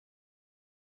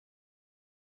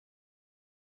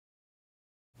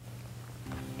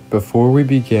Before we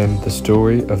begin the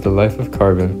story of the life of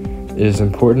carbon, it is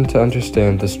important to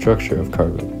understand the structure of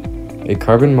carbon. A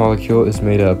carbon molecule is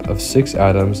made up of 6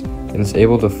 atoms and is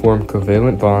able to form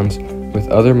covalent bonds with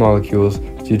other molecules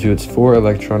due to its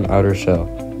 4-electron outer shell.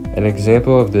 An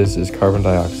example of this is carbon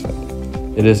dioxide.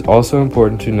 It is also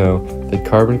important to know that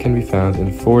carbon can be found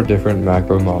in 4 different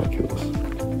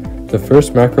macromolecules. The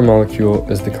first macromolecule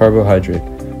is the carbohydrate,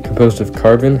 composed of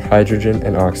carbon, hydrogen,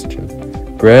 and oxygen.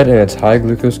 Bread and its high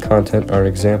glucose content are an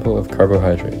example of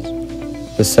carbohydrates.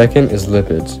 The second is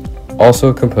lipids,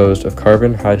 also composed of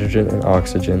carbon, hydrogen, and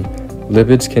oxygen.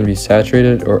 Lipids can be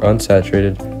saturated or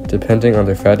unsaturated depending on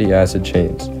their fatty acid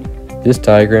chains. This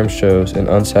diagram shows an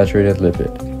unsaturated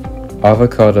lipid.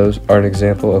 Avocados are an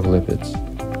example of lipids.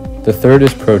 The third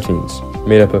is proteins,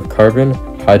 made up of carbon,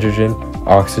 hydrogen,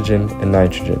 oxygen, and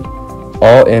nitrogen.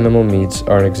 All animal meats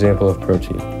are an example of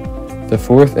protein. The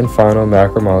fourth and final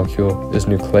macromolecule is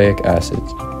nucleic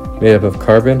acids, made up of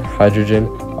carbon, hydrogen,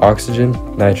 oxygen,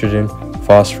 nitrogen,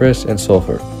 phosphorus, and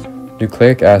sulfur.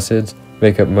 Nucleic acids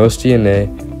make up most DNA,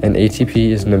 and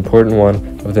ATP is an important one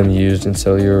of them used in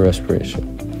cellular respiration.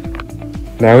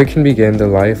 Now we can begin the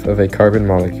life of a carbon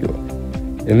molecule.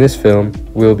 In this film,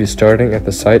 we will be starting at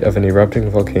the site of an erupting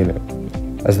volcano.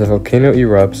 As the volcano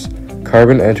erupts,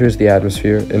 carbon enters the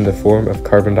atmosphere in the form of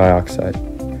carbon dioxide.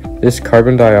 This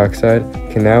carbon dioxide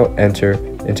can now enter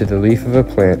into the leaf of a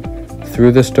plant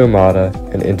through the stomata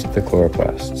and into the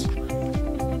chloroplasts.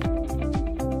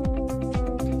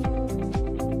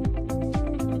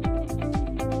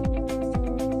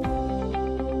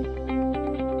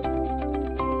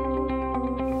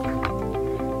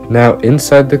 Now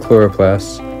inside the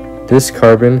chloroplasts, this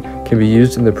carbon can be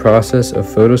used in the process of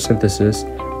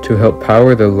photosynthesis to help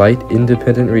power the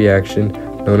light-independent reaction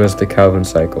known as the Calvin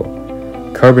cycle.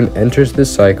 Carbon enters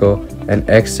this cycle and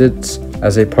exits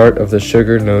as a part of the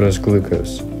sugar known as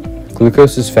glucose.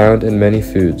 Glucose is found in many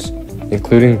foods,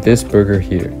 including this burger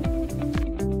here.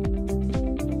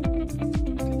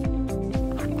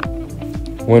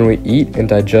 When we eat and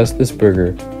digest this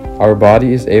burger, our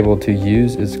body is able to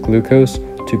use its glucose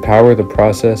to power the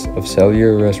process of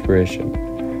cellular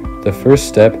respiration. The first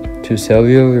step to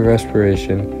cellular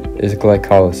respiration is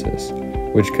glycolysis,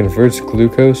 which converts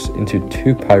glucose into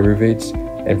 2 pyruvates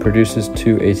and produces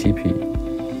 2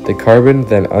 ATP. The carbon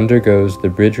then undergoes the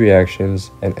bridge reactions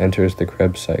and enters the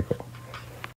Krebs cycle.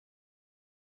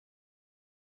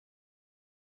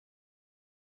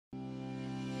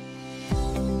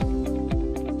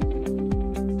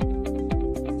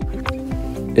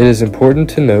 It is important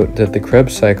to note that the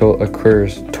Krebs cycle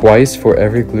occurs twice for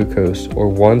every glucose or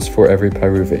once for every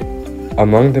pyruvate.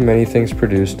 Among the many things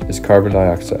produced is carbon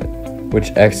dioxide,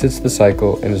 which exits the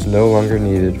cycle and is no longer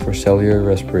needed for cellular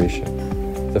respiration.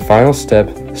 The final step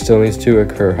still needs to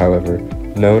occur, however,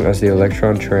 known as the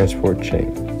electron transport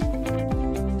chain.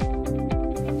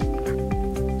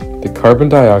 The carbon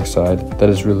dioxide that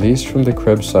is released from the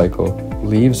Krebs cycle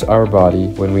leaves our body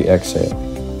when we exhale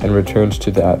and returns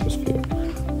to the atmosphere.